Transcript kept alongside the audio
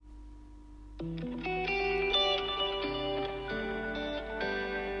Hello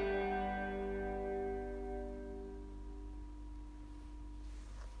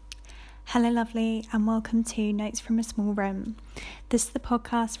lovely, and welcome to Notes from a Small Room. This is the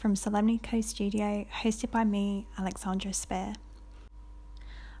podcast from Solemnity Co Studio, hosted by me, Alexandra Spear.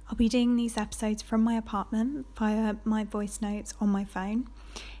 I'll be doing these episodes from my apartment via my voice notes on my phone.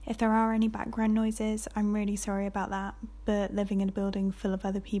 If there are any background noises, I'm really sorry about that, but living in a building full of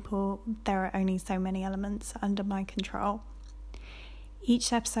other people, there are only so many elements under my control.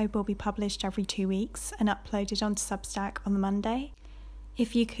 Each episode will be published every 2 weeks and uploaded onto Substack on the Monday.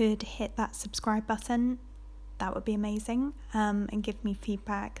 If you could hit that subscribe button, that would be amazing, and give me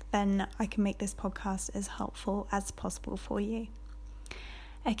feedback, then I can make this podcast as helpful as possible for you.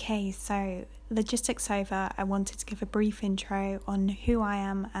 Okay, so logistics over, I wanted to give a brief intro on who I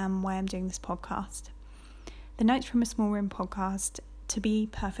am and why I'm doing this podcast. The Notes from a Small Room podcast, to be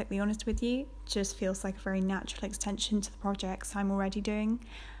perfectly honest with you, just feels like a very natural extension to the projects I'm already doing.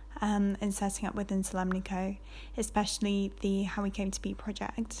 And setting up within Solemnity Co, especially the How We Came to Be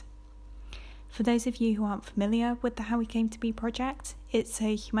project. For those of you who aren't familiar with the How We Came to Be project, it's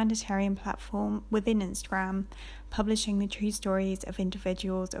a humanitarian platform within Instagram, publishing the true stories of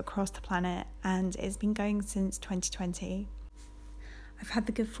individuals across the planet, and it's been going since 2020. I've had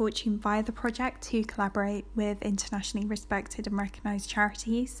the good fortune via the project to collaborate with internationally respected and recognised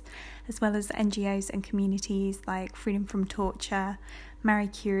charities, as well as NGOs and communities like Freedom from Torture, Marie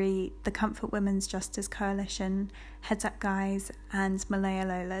Curie, the Comfort Women's Justice Coalition, Heads Up Guys, and Malaya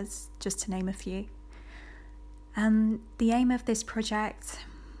Lolas, just to name a few. The aim of this project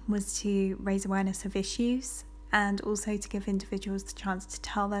was to raise awareness of issues and also to give individuals the chance to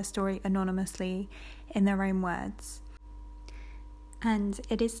tell their story anonymously in their own words. And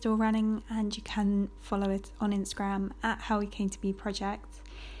it is still running, and you can follow it on Instagram at How We Came to Be project.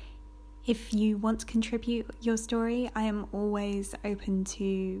 If you want to contribute your story, I am always open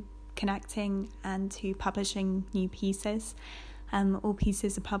to connecting and to publishing new pieces. All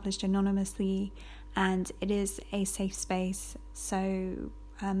pieces are published anonymously, and it is a safe space, so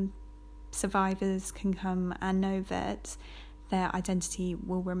survivors can come and know that their identity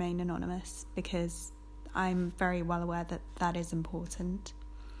will remain anonymous, because I'm very well aware that that is important.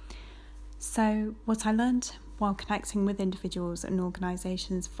 So what I learned while connecting with individuals and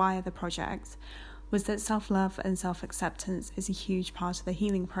organisations via the project was that self-love and self-acceptance is a huge part of the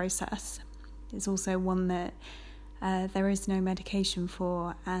healing process. It's also one that there is no medication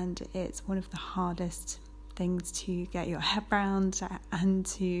for, and it's one of the hardest things to get your head around and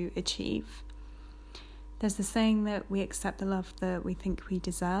to achieve. There's the saying that we accept the love that we think we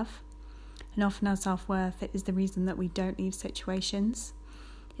deserve. And often our self-worth is the reason that we don't leave situations.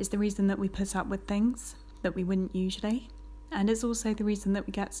 It's the reason that we put up with things that we wouldn't usually. And it's also the reason that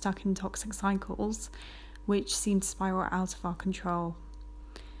we get stuck in toxic cycles, which seem to spiral out of our control.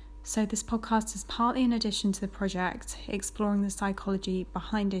 So this podcast is partly in addition to the project, exploring the psychology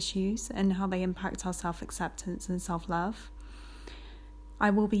behind issues and how they impact our self-acceptance and self-love.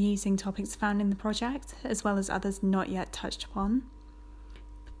 I will be using topics found in the project, as well as others not yet touched upon.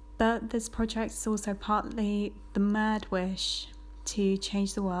 But this project is also partly the mad wish to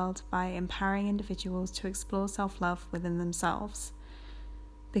change the world by empowering individuals to explore self-love within themselves.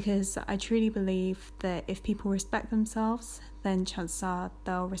 Because I truly believe that if people respect themselves, then chances are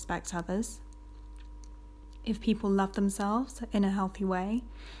they'll respect others. If people love themselves in a healthy way,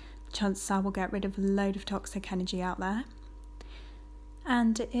 chances are we'll get rid of a load of toxic energy out there.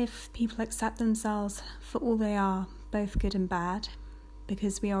 And if people accept themselves for all they are, both good and bad,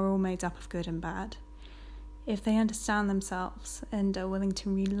 because we are all made up of good and bad. If they understand themselves and are willing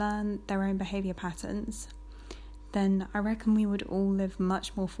to relearn their own behaviour patterns, then I reckon we would all live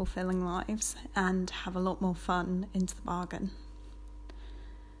much more fulfilling lives and have a lot more fun into the bargain.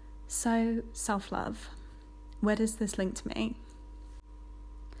 So, self-love. Where does this link to me?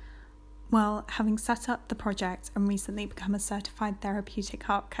 Well, having set up the project and recently become a certified therapeutic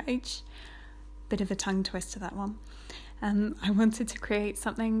art coach, bit of a tongue twister that one, I wanted to create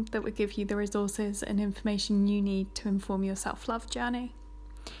something that would give you the resources and information you need to inform your self-love journey.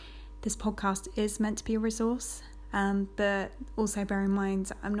 This podcast is meant to be a resource, but also bear in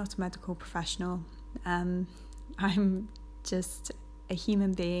mind I'm not a medical professional. I'm just a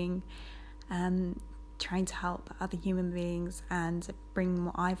human being trying to help other human beings and bring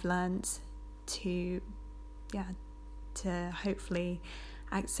what I've learned to hopefully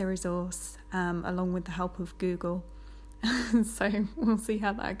act as a resource along with the help of Google. So we'll see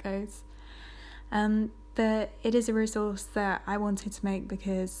how that goes. But it is a resource that I wanted to make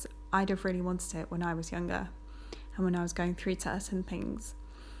because I'd have really wanted it when I was younger and when I was going through certain things.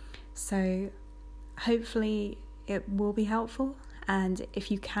 So hopefully it will be helpful, and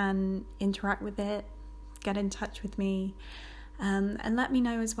if you can interact with it, get in touch with me, and let me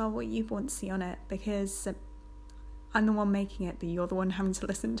know as well what you want to see on it, because I'm the one making it, but you're the one having to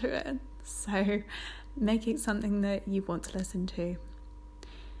listen to it. So make it something that you want to listen to.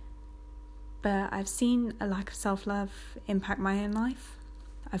 But I've seen a lack of self-love impact my own life.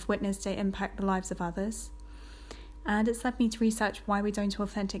 I've witnessed it impact the lives of others. And it's led me to research why we don't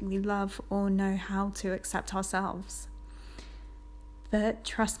authentically love or know how to accept ourselves. But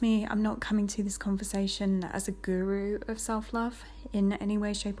trust me, I'm not coming to this conversation as a guru of self-love in any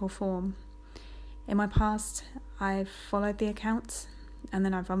way, shape or form. In my past, I've followed the accounts and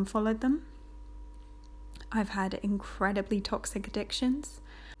then I've unfollowed them. I've had incredibly toxic addictions.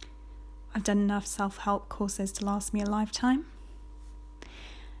 I've done enough self-help courses to last me a lifetime.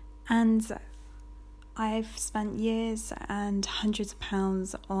 And I've spent years and hundreds of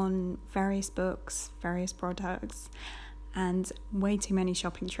pounds on various books, various products, and way too many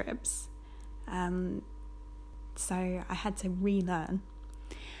shopping trips. So I had to relearn.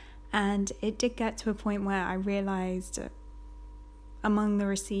 And it did get to a point where I realised, among the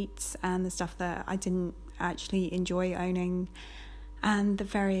receipts and the stuff that I didn't actually enjoy owning, and the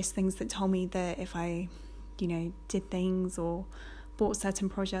various things that told me that if I, did things or bought certain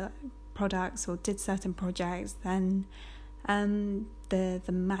products or did certain projects, then the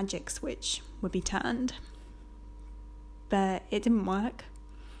magic switch would be turned. But it didn't work,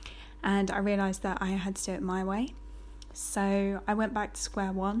 and I realised that I had to do it my way. So I went back to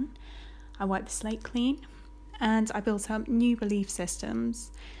square one. I wiped the slate clean, and I built up new belief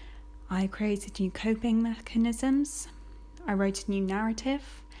systems. I created new coping mechanisms. I wrote a new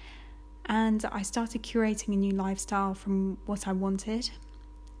narrative, and I started curating a new lifestyle from what I wanted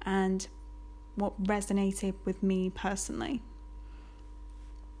and what resonated with me personally.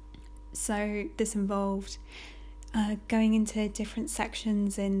 So this involved going into different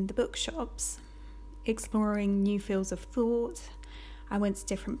sections in the bookshops, exploring new fields of thought. I went to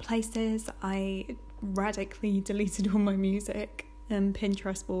different places. I radically deleted all my music and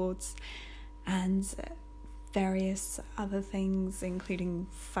Pinterest boards and various other things, including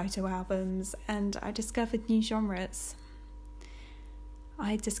photo albums, and I discovered new genres.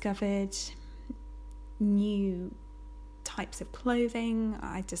 I discovered new types of clothing.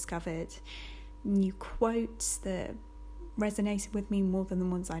 I discovered new quotes that resonated with me more than the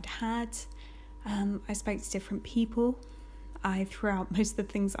ones I'd had. I spoke to different people. I threw out most of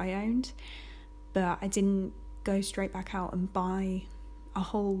the things I owned, but I didn't go straight back out and buy a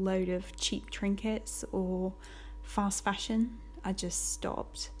whole load of cheap trinkets or fast fashion. I just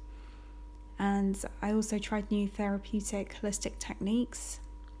stopped. And I also tried new therapeutic holistic techniques.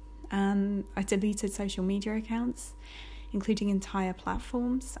 I deleted social media accounts, including entire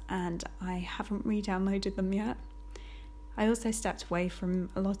platforms, and I haven't re-downloaded them yet. I also stepped away from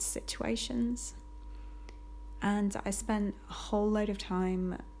a lot of situations, and I spent a whole load of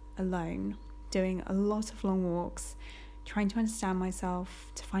time alone, doing a lot of long walks, trying to understand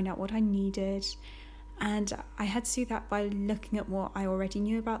myself, to find out what I needed. And I had to do that by looking at what I already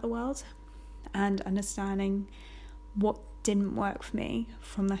knew about the world and understanding what didn't work for me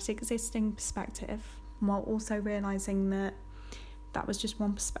from that existing perspective, while also realising that that was just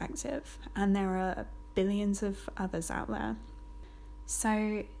one perspective and there are billions of others out there.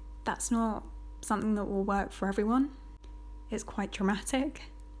 So that's not something that will work for everyone. It's quite dramatic,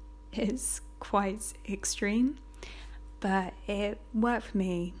 it's quite extreme, but it worked for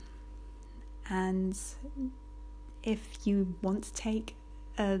me. And if you want to take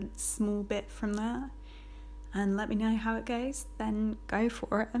a small bit from that and let me know how it goes, then go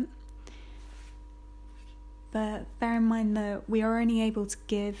for it. But bear in mind that we are only able to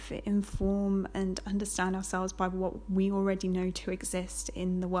give, inform and understand ourselves by what we already know to exist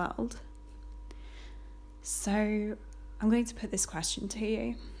in the world. So I'm going to put this question to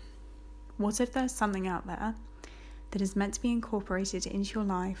you. What if there's something out there that is meant to be incorporated into your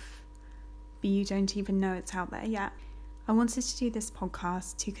life, but you don't even know it's out there yet? I wanted to do this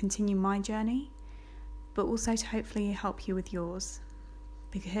podcast to continue my journey, but also to hopefully help you with yours.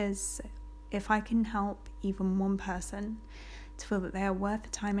 Because if I can help even one person to feel that they are worth the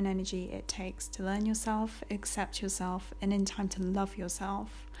time and energy it takes to learn yourself, accept yourself, and in time to love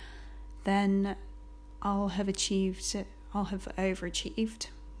yourself, then I'll have overachieved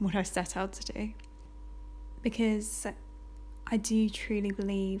what I set out to do. Because I do truly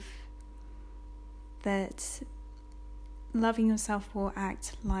believe that loving yourself will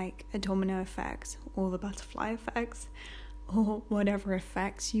act like a domino effect, or the butterfly effect, or whatever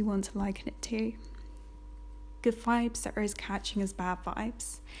effects you want to liken it to. Good vibes are as catching as bad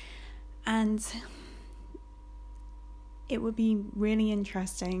vibes, And it would be really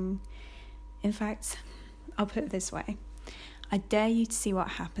interesting. In fact, I'll put it this way. I dare you to see what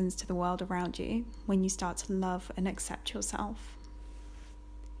happens to the world around you when you start to love and accept yourself.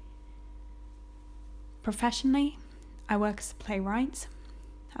 Professionally, I work as a playwright.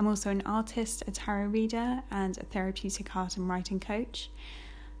 I'm also an artist, a tarot reader, and a therapeutic art and writing coach.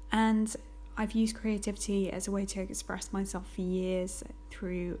 And I've used creativity as a way to express myself for years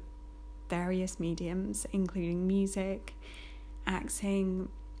through various mediums, including music, acting,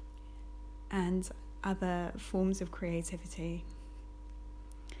 and other forms of creativity.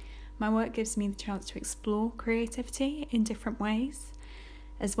 My work gives me the chance to explore creativity in different ways,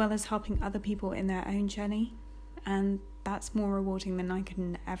 as well as helping other people in their own journey, and that's more rewarding than I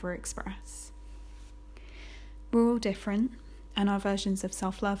can ever express. We're all different, and our versions of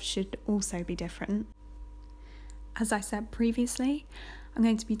self-love should also be different. As I said previously, I'm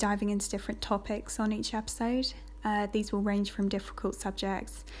going to be diving into different topics on each episode. These will range from difficult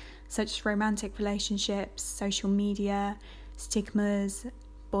subjects such as romantic relationships, social media, stigmas,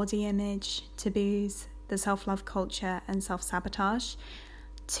 body image, taboos, the self-love culture and self-sabotage,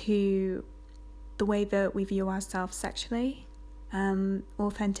 to the way that we view ourselves sexually,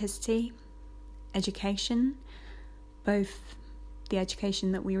 authenticity, education, both the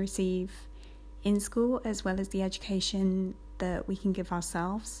education that we receive in school as well as the education that we can give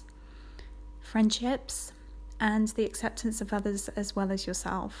ourselves, friendships, and the acceptance of others as well as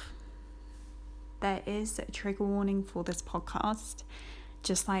yourself. There is a trigger warning for this podcast,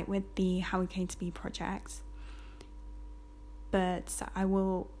 just like with the How We Came to Be project. But I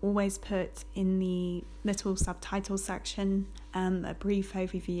will always put in the little subtitle section a brief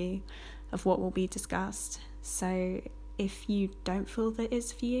overview of what will be discussed. So if you don't feel that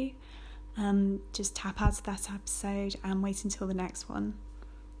it's for you, just tap out of that episode and wait until the next one.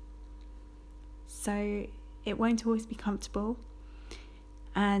 So it won't always be comfortable,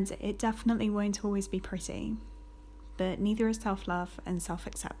 and it definitely won't always be pretty, but neither is self-love and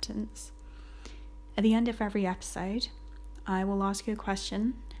self-acceptance. At the end of every episode, I will ask you a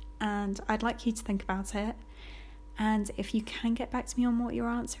question, and I'd like you to think about it, and if you can get back to me on what your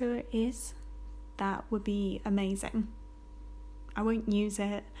answer is, that would be amazing. I won't use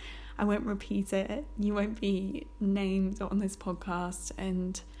it, I won't repeat it, you won't be named on this podcast,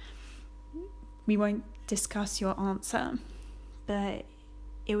 and we won't discuss your answer, but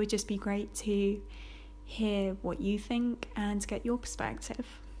it would just be great to hear what you think and get your perspective.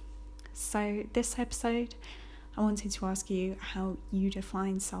 So this episode, I wanted to ask you how you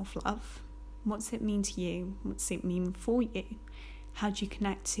define self-love. What's it mean to you? What's it mean for you? How do you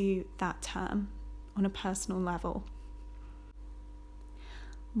connect to that term on a personal level?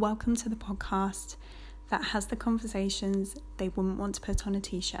 Welcome to the podcast that has the conversations they wouldn't want to put on a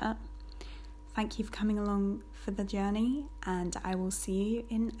t-shirt. Thank you for coming along for the journey, and I will see you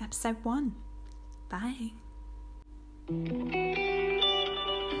in episode 1. Bye.